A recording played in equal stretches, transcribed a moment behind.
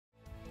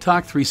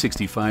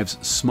Talk365's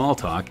Small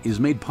Talk is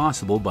made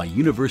possible by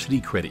University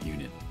Credit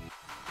Union.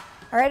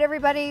 All right,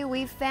 everybody,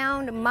 we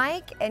found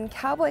Mike and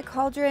Cowboy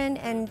Cauldron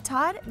and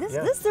Todd. This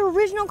is the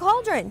original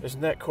Cauldron.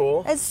 Isn't that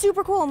cool? It's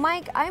super cool.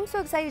 Mike, I'm so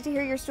excited to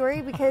hear your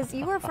story because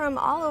you were from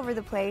all over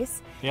the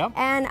place. Yep.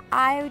 And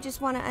I just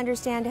want to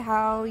understand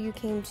how you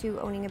came to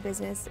owning a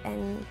business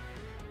and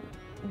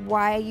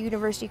why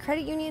University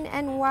Credit Union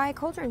and why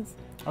Cauldrons.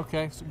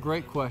 Okay, so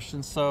great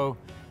question. So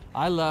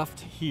I left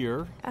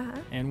here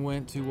and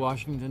went to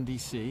Washington,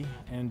 D.C.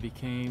 and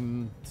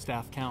became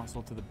staff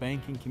counsel to the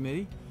banking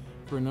committee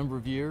for a number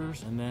of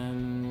years, and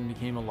then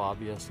became a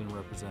lobbyist and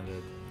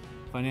represented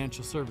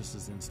financial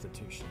services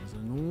institutions.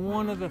 And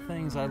one of the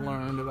things I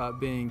learned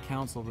about being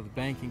counsel to the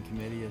banking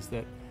committee is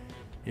that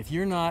if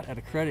you're not at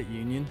a credit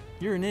union,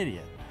 you're an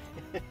idiot.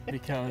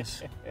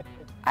 Because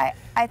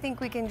I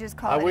think we can just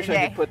call it a day. I wish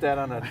I could put that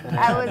on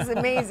That was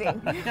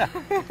amazing.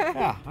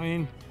 yeah, I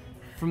mean,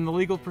 from the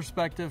legal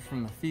perspective,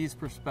 from the fees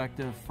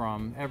perspective,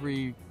 from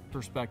every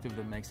perspective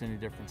that makes any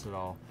difference at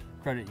all,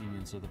 credit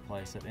unions are the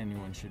place that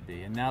anyone should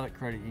be. And now that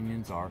credit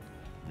unions are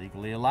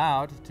legally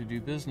allowed to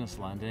do business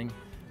lending,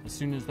 as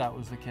soon as that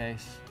was the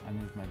case, I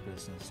moved my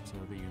business to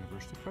the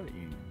University Credit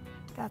Union.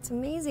 That's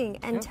amazing.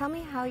 And tell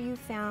me how you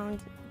found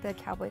the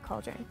Cowboy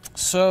Cauldron.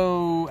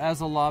 So, as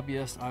a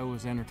lobbyist, I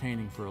was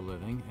entertaining for a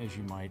living, as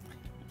you might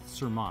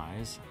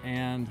surmise,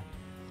 and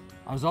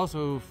I was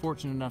also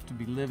fortunate enough to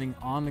be living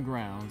on the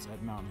grounds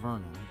at Mount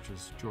Vernon, which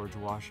is George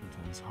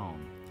Washington's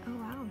home. Oh,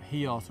 wow.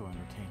 He also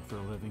entertained for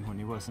a living when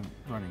he wasn't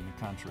running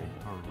the country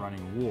or running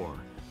a war.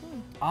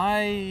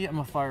 I am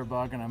a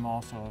firebug, and I'm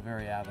also a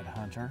very avid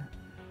hunter.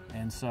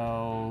 And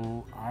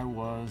so I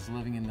was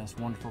living in this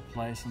wonderful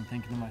place and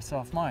thinking to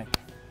myself, Mike,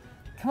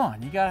 come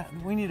on,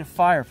 we need a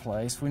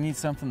fireplace. We need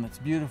something that's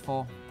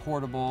beautiful,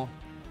 portable,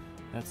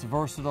 that's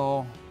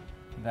versatile,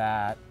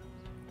 that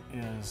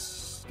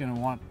is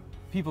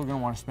people are going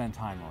to want to spend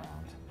time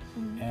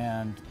around.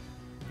 And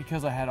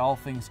because I had all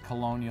things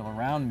colonial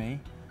around me,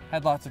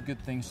 had lots of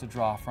good things to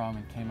draw from,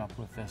 and came up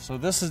with this. So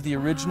this is the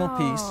original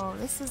piece.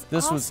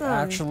 This awesome. was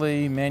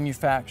actually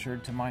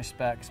manufactured to my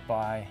specs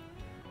by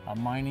a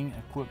mining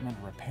equipment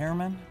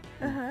repairman.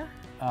 And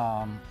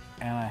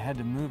I had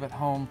to move it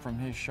home from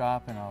his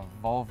shop in a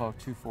Volvo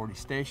 240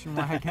 station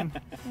wagon.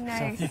 Nice.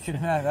 So if you can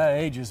imagine, that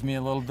ages me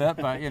a little bit,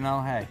 but you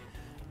know, hey.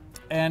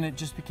 And it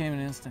just became an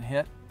instant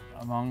hit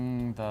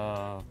among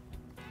the,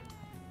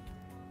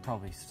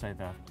 probably say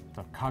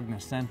the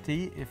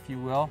cognoscenti, if you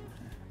will,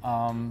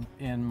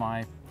 in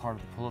my part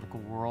of the political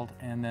world.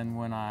 And then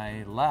when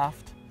I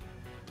left,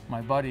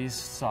 my buddies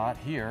saw it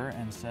here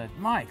and said,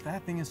 Mike,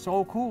 that thing is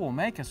so cool,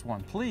 make us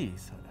one,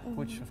 please.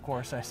 Which, of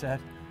course, I said,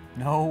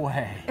 no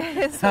way.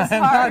 I'm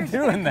not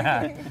doing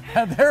that.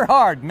 They're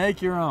hard,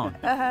 make your own.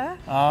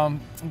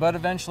 But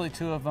eventually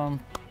 2 of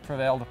them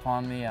prevailed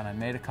upon me, and I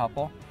made a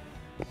couple.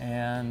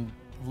 And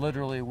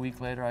literally a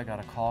week later, I got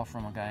a call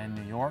from a guy in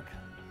New York.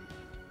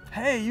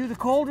 Hey, you the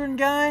Cauldron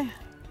guy?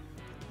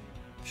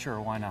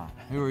 Sure, why not?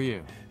 Who are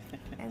you?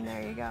 And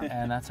there you go.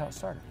 And that's how it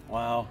started.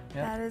 Wow.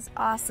 Yep. That is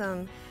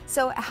awesome.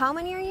 So how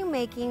many are you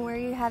making? Where are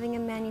you having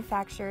them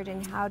manufactured,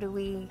 and how do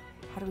we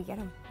get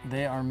them?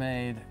 They are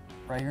made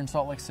right here in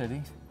Salt Lake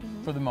City,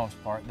 for the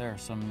most part. There are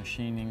some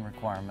machining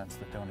requirements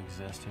that don't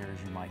exist here,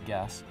 as you might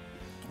guess.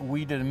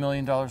 We did $1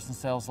 million in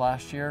sales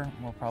last year.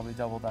 We'll probably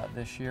double that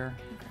this year.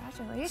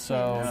 Congratulations.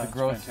 So Yeah,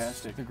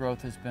 the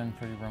growth has been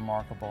pretty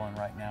remarkable, and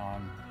right now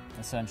I'm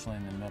essentially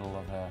in the middle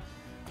of a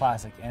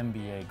classic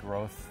MBA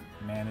growth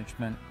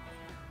management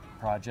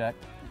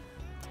project.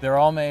 They're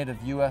all made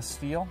of U.S.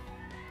 steel,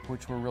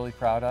 which we're really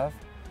proud of,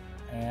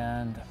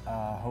 and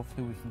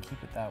hopefully we can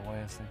keep it that way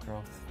as the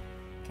growth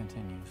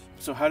continues.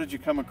 So how did you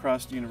come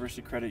across the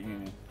University Credit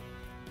Union?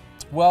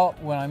 Well,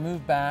 when I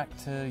moved back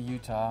to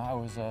Utah, I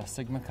was a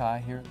Sigma Chi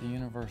here at the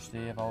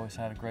university. I've always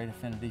had a great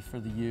affinity for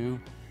the U.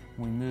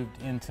 We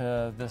moved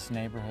into this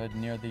neighborhood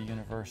near the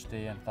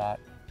university and thought,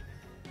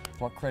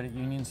 what credit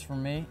union's for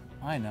me?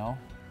 I know.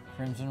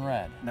 Crimson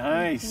Red.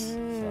 Nice.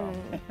 So.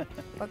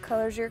 What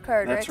color's your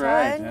card, That's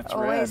right, right. Todd? That's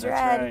Always red.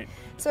 red. That's right.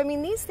 So, I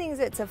mean, these things,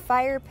 it's a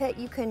fire pit.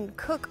 You can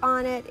cook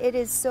on it. It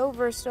is so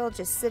versatile.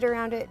 Just sit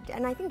around it.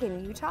 And I think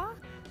in Utah,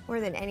 more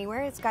than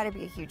anywhere, it's got to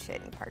be a huge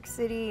hit in Park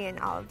City and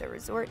all of the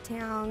resort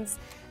towns.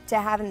 To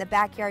have in the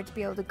backyard to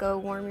be able to go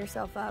warm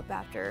yourself up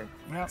after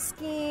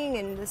skiing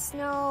and the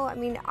snow. I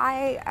mean,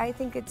 I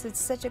think it's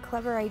such a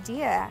clever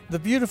idea. The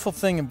beautiful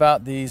thing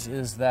about these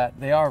is that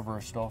they are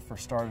versatile. For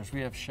starters,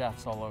 we have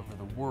chefs all over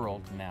the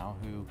world now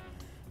who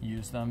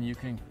use them. You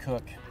can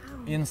cook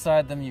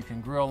inside them, you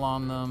can grill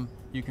on them,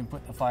 you can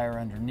put the fire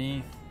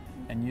underneath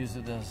and use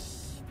it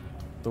as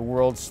the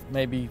world's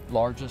maybe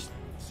largest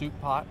soup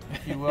pot,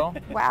 if you will.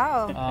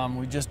 Wow.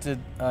 We just did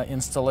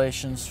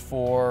installations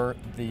for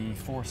the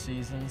Four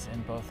Seasons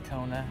in both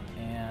Kona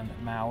and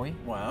Maui.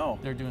 Wow.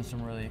 They're doing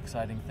some really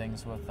exciting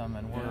things with them,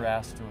 and we're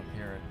asked to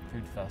appear at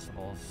food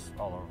festivals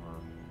all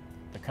over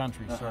the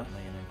country,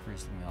 certainly, and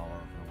increasingly all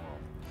over the world.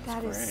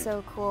 That is great.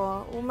 so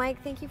cool. Well,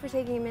 Mike, thank you for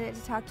taking a minute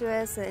to talk to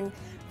us and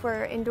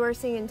for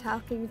endorsing and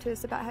talking to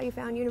us about how you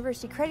found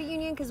University Credit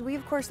Union, because we,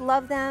 of course,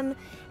 love them.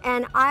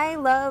 And I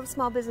love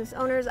small business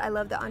owners. I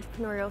love the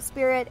entrepreneurial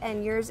spirit,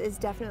 and yours is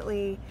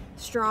definitely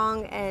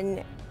strong,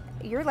 and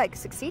you're like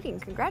succeeding.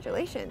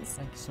 Congratulations.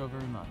 Thank you so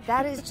very much.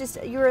 That is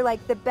just, you were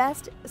like the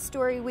best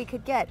story we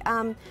could get.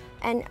 And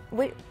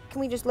wait,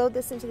 can we just load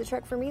this into the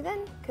truck for me then?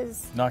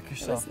 Because Knock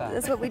yourself out.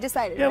 that's what we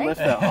decided, Yeah, right? lift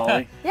that,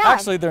 Holly. Yeah.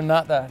 Actually, they're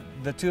not that.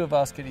 The two of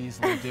us could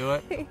easily do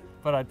it,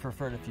 but I'd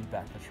prefer if you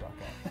back the truck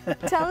up.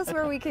 Tell us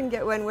where we can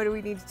get one. What do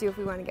we need to do if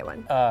we want to get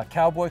one?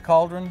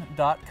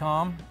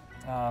 Cowboycauldron.com.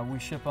 We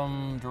ship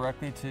them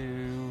directly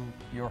to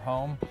your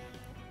home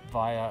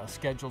via a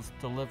scheduled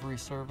delivery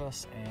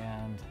service,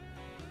 and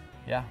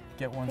yeah,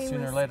 get one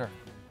sooner or later.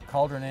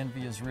 Cauldron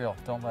envy is real.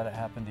 Don't let it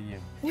happen to you.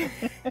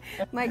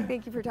 Mike,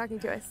 thank you for talking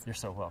to us. You're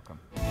so welcome.